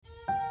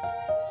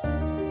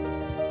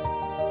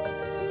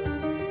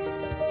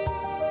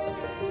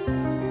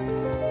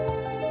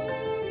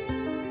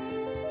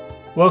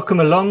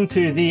Welcome along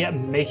to the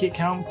Make It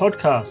Count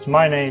podcast.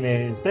 My name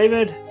is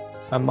David.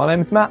 And my name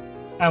is Matt.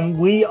 And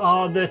we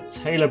are the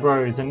Taylor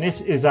Bros. And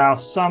this is our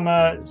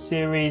summer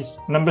series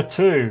number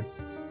 2.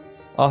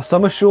 Our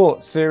summer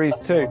short, series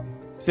 2.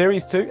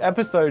 Series 2,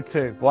 episode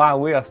 2. Wow,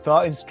 we are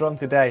starting strong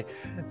today.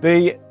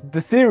 The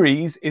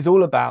series is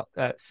all about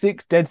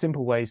 6 dead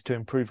simple ways to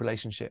improve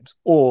relationships.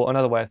 Or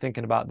another way of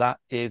thinking about that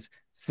is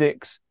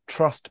 6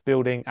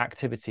 trust-building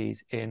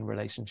activities in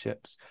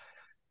relationships.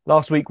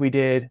 Last week we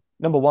did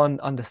number 1,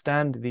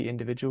 understand the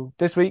individual.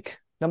 This week,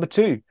 number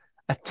 2,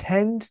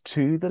 attend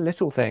to the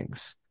little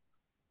things.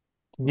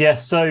 Yeah,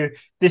 so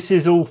this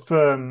is all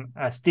from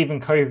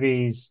Stephen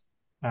Covey's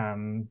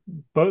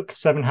book,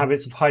 7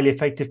 Habits of Highly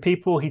Effective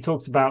People. He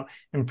talks about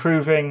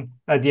improving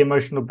the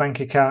emotional bank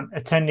account,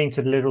 attending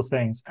to the little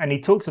things. And he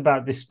talks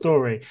about this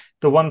story.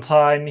 The one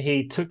time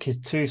he took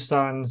his 2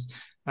 sons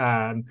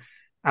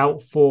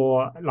out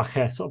for like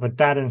a sort of a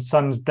dad and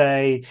son's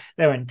day.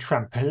 They went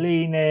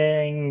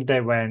trampolining, they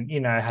went,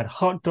 had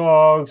hot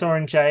dogs,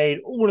 orangeade,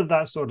 all of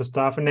that sort of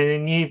stuff. And then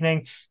in the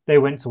evening, they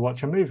went to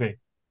watch a movie.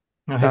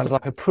 Now, sounds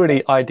like a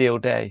pretty ideal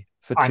day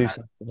for 2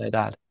 sons and their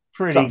dad.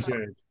 Pretty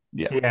good.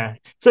 Yeah.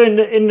 So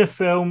in the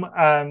film,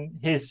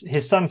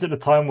 his sons at the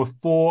time were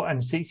 4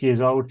 and 6 years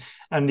old,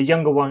 and the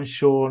younger one,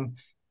 Sean,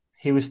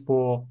 he was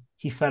 4.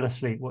 He fell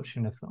asleep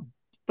watching the film.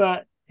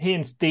 But he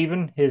and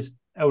Stephen, his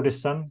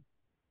eldest son,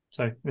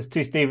 so there's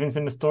 2 Stephens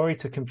in the story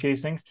to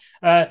confuse things.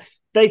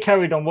 They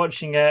carried on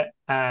watching it,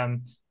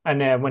 and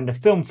then when the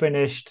film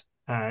finished,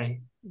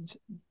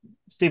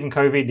 Stephen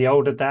Covey, the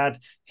older dad,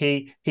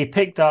 he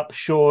picked up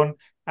Sean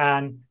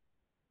and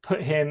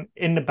put him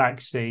in the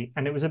back seat.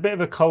 And it was a bit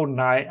of a cold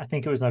night. I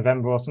think it was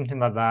November or something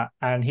like that.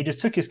 And he just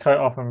took his coat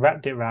off and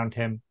wrapped it around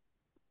him.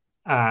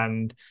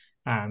 And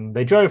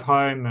they drove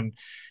home, and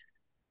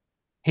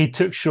he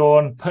took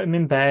Sean, put him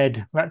in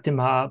bed, wrapped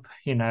him up,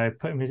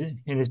 put him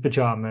in his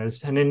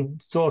pajamas, and then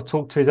sort of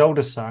talked to his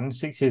older son,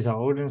 6 years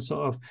old, and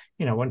sort of,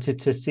 wanted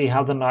to see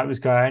how the night was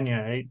going.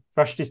 He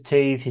brushed his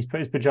teeth, he's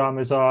put his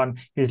pajamas on,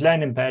 he was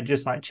laying in bed,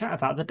 just like chat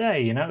about the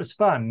day, it was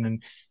fun.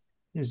 And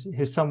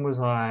his son was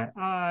like,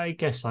 I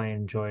guess I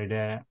enjoyed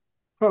it.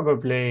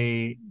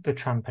 Probably the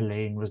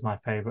trampoline was my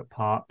favorite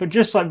part, but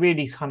just like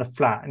really kind of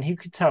flat. And he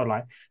could tell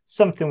like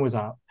something was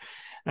up.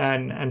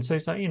 And so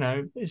he's like,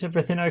 is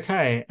everything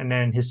okay? And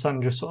then his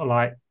son just sort of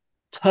like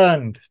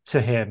turned to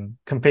him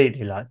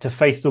completely, like to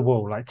face the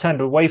wall, like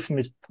turned away from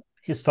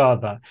his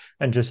father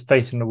and just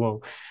facing the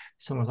wall.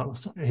 Someone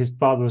was like, his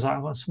father was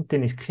like, well,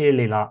 something is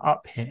clearly like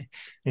up here. And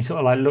he sort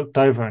of like looked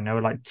over, and there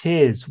were like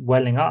tears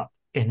welling up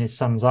in his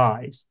son's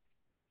eyes.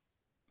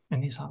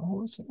 And he's like,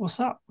 what's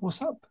up? What's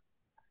up?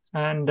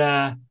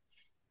 And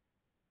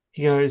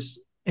he goes,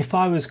 if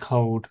I was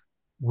cold,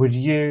 would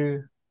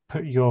you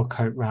put your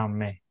coat round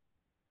me?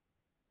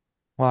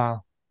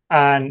 Wow.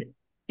 And,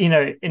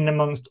 in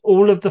amongst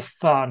all of the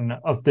fun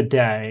of the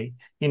day,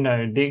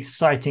 the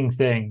exciting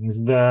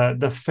things,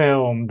 the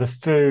film, the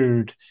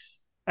food,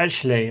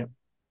 actually,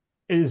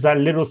 is that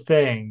little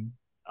thing,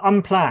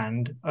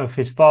 unplanned, of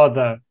his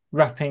father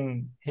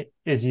wrapping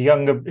his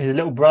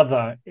little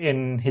brother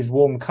in his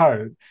warm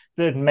coat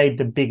that made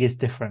the biggest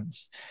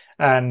difference.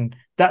 And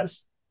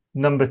that's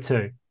number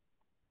 2.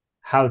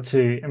 How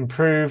to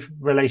improve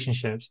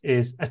relationships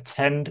is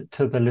attend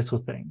to the little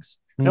things.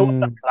 No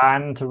one had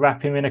planned to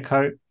wrap him in a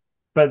coat,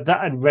 but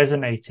that had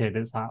resonated.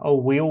 It's like, oh,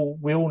 we all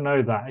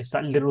know that. It's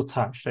that little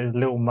touch, those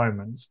little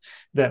moments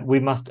that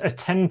we must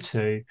attend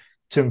to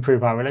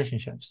improve our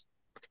relationships.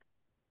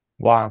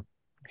 Wow.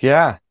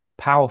 Yeah,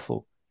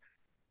 powerful.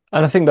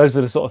 And I think those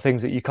are the sort of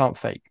things that you can't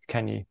fake,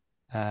 can you?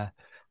 I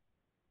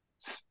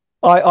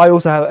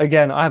also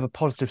have a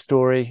positive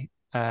story.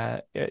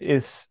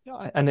 It's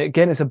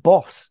a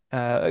boss.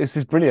 This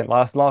is brilliant.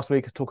 Last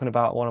week I was talking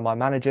about one of my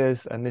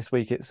managers, and this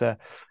week it's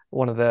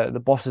one of the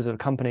bosses of a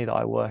company that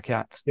I work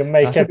at. You'll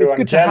make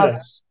everyone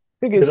jealous.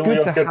 I think it's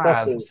good to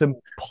have some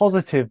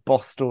positive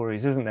boss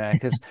stories, isn't there?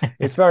 Because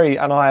it's very,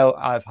 and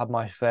I've had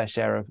my fair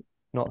share of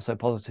not so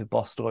positive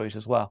boss stories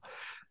as well.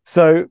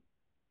 So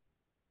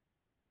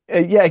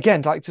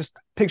again, like just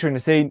picturing the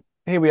scene.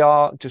 Here we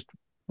are, just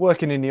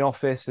working in the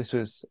office. This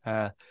was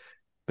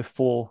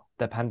before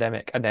the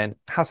pandemic, and then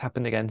has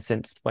happened again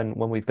since when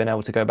we've been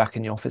able to go back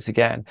in the office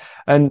again,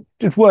 and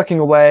just working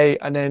away.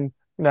 And then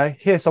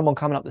hear someone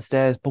coming up the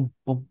stairs, boom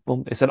boom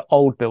boom. It's an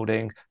old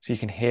building, so you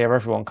can hear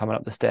everyone coming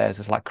up the stairs.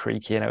 It's like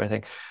creaky and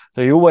everything,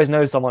 so you always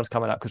know someone's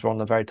coming up because we're on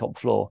the very top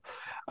floor.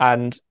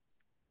 And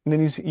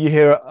then you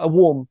hear a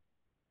warm,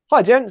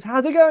 "Hi gents,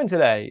 how's it going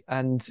today?"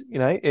 And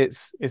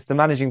it's the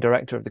managing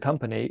director of the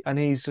company, and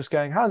he's just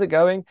going, "How's it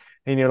going?"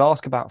 And he'll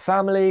ask about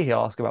family, he'll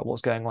ask about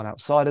what's going on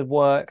outside of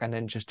work, and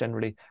then just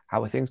generally,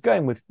 how are things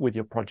going with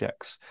your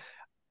projects?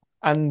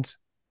 And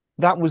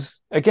that was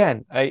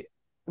again a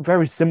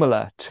very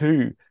similar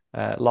to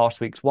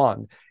last week's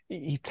one.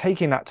 He's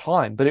taking that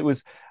time, but it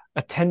was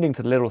attending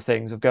to the little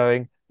things of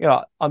going,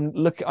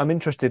 I'm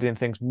interested in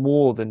things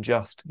more than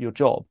just your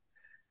job.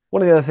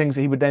 One of the other things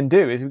that he would then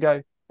do is he would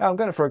go, I'm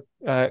going for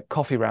a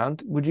coffee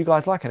round. Would you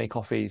guys like any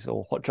coffees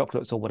or hot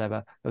chocolates or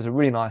whatever? There was a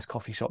really nice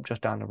coffee shop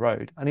just down the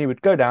road. And he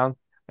would go down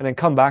and then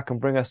come back and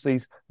bring us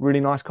these really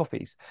nice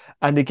coffees.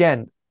 And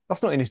again,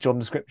 that's not in his job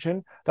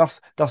description.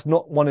 That's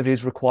not one of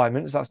his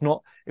requirements.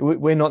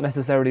 We're not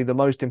necessarily the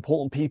most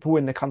important people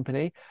in the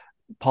company.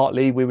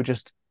 Partly we were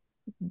just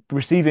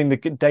receiving the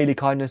daily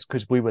kindness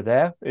because we were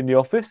there in the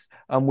office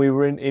and we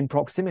were in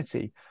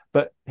proximity.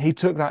 But he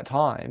took that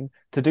time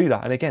to do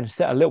that. And again,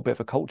 set a little bit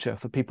of a culture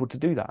for people to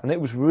do that. And it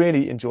was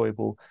really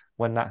enjoyable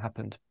when that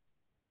happened.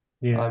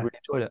 Yeah. I really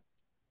enjoyed it.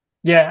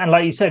 Yeah. And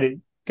like you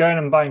said, going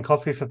and buying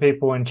coffee for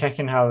people and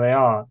checking how they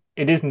are,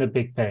 it isn't a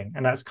big thing.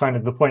 And that's kind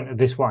of the point of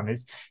this one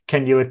is,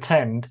 can you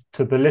attend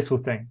to the little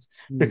things?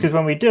 Because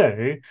when we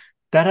do,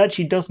 that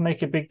actually does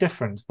make a big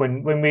difference.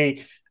 When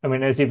we, I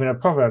mean, there's even a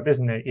proverb,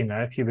 isn't it? You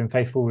know, if you've been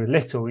faithful with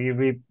little, you'll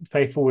be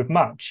faithful with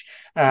much.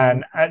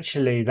 And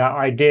actually that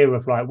idea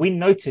of like, we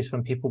notice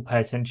when people pay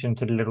attention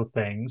to the little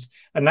things,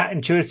 and that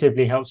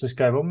intuitively helps us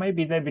go, well,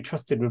 maybe they'd be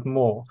trusted with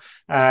more.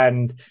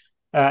 And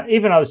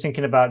even I was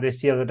thinking about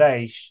this the other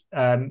day.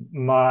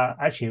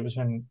 Actually, it was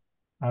when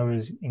I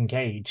was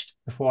engaged,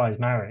 before I was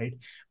married,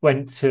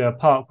 went to a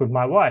park with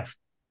my wife.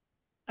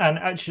 And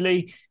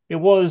actually it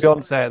was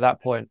Fiance at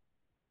that point.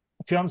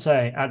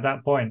 Fiance at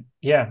that point.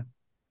 Yeah.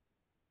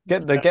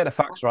 Get the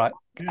facts right.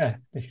 Yeah,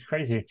 it's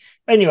crazy.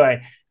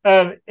 Anyway,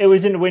 it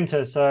was in the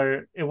winter,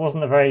 so it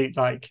wasn't a very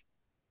well,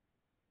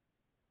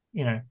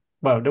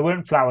 there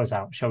weren't flowers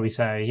out, shall we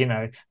say,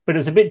 but it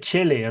was a bit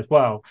chilly as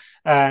well.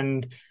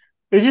 And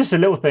it was just a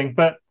little thing,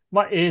 but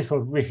my ears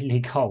were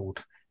really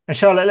cold. And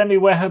Charlotte let me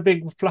wear her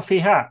big fluffy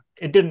hat.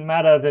 It didn't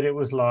matter that it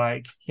was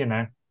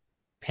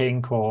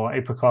pink or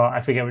apricot,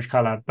 I forget which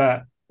color,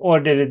 or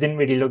it didn't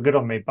really look good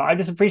on me. But I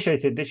just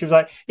appreciated that she was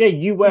like, yeah,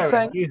 you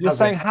wear it. You're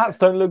saying hats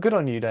don't look good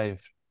on you, Dave.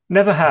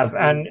 Never have.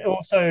 And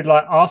also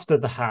after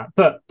the hat,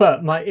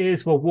 but my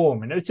ears were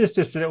warm, and it was just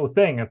this little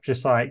thing of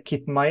just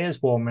keeping my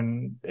ears warm,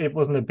 and it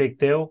wasn't a big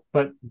deal.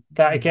 But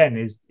that again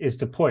is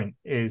the point,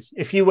 is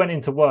if you went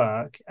into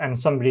work and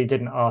somebody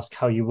didn't ask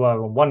how you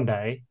were on one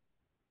day,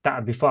 that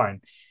would be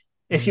fine.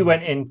 If you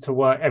went into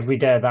work every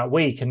day of that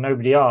week and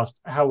nobody asked,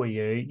 how are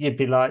you? You'd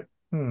be like,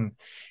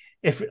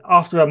 If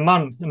after a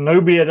month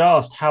nobody had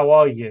asked, how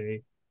are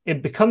you?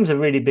 It becomes a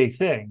really big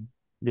thing.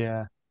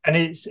 Yeah. And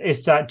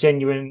it's that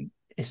genuine,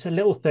 it's a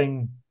little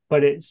thing,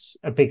 but it's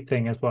a big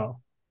thing as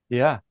well.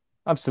 Yeah,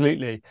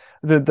 absolutely.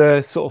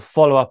 The sort of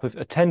follow-up of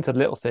attend to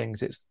little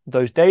things. It's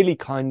those daily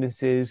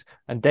kindnesses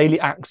and daily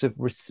acts of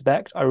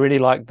respect. I really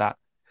like that.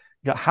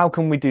 How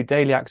can we do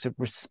daily acts of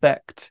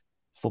respect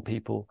for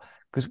people?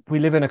 Because we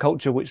live in a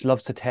culture which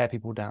loves to tear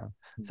people down.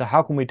 So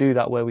how can we do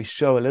that where we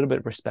show a little bit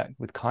of respect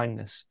with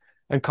kindness?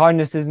 And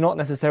kindness is not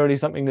necessarily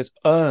something that's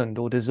earned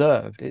or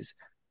deserved. It's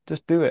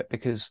just do it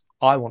because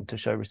I want to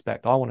show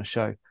respect. I want to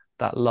show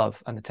that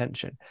love and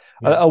attention.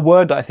 Yeah. A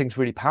word that I think is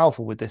really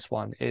powerful with this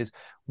one is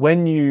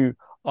when you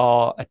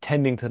are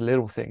attending to the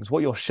little things,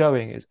 what you're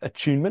showing is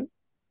attunement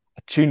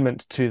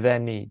to their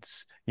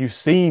needs. You've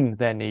seen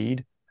their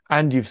need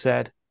and you've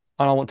said,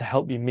 and I want to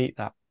help you meet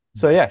that.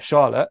 So yeah,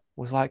 Charlotte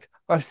was like,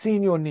 I've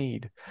seen your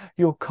need,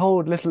 your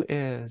cold little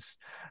ears,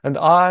 and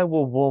I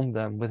will warm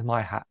them with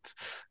my hat.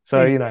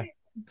 So,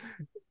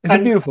 it's a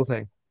beautiful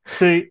thing.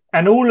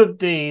 And all of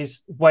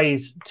these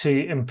ways to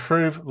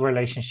improve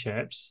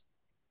relationships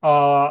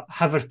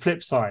have a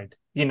flip side.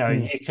 You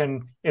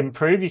can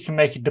improve, you can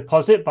make a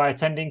deposit by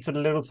attending to the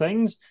little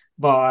things,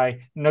 by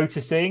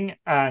noticing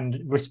and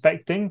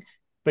respecting,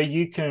 but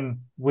you can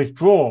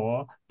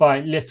withdraw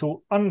by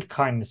little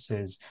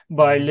unkindnesses,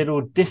 by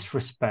little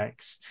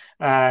disrespects.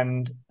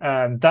 And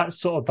that's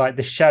sort of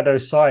the shadow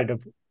side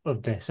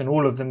of this, and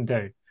all of them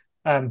do.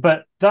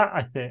 But that,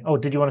 I think,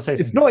 did you want to say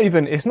something?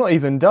 It's not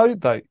even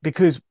though,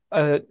 because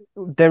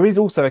there is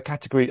also a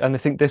category, and I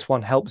think this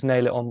one helps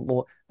nail it on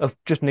more, of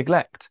just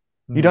neglect.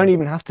 You don't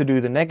even have to do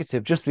the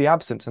negative, just the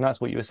absence. And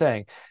that's what you were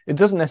saying. It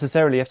doesn't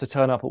necessarily have to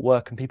turn up at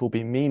work and people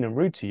be mean and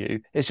rude to you.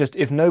 It's just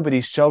if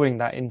nobody's showing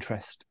that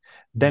interest,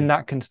 then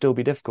that can still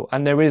be difficult.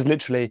 And there is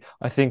literally,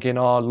 I think in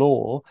our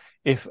law,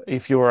 if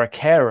you're a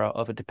carer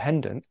of a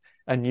dependent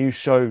and you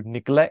show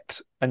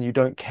neglect and you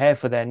don't care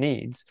for their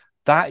needs,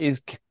 that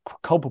is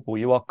culpable.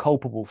 You are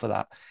culpable for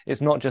that.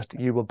 It's not just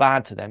you were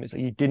bad to them. It's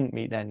like you didn't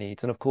meet their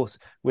needs. And of course,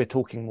 we're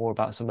talking more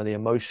about some of the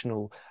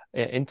emotional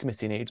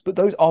intimacy needs, but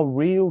those are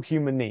real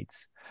human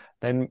needs.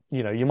 Then,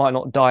 you might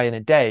not die in a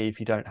day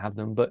if you don't have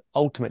them, but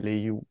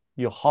ultimately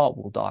your heart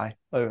will die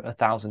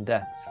 1,000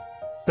 deaths.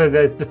 So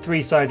there's the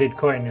three-sided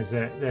coin, is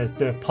it? There's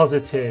the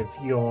positive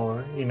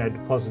you're,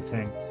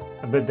 depositing,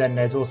 but then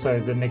there's also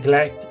the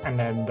neglect and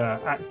then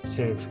the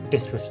active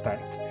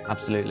disrespect.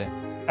 Absolutely.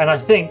 And I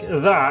think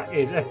that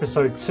is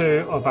episode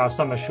 2 of our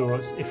summer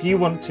shorts. If you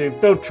want to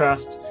build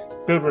trust,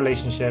 build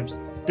relationships,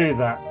 do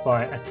that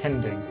by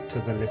attending to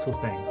the little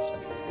things.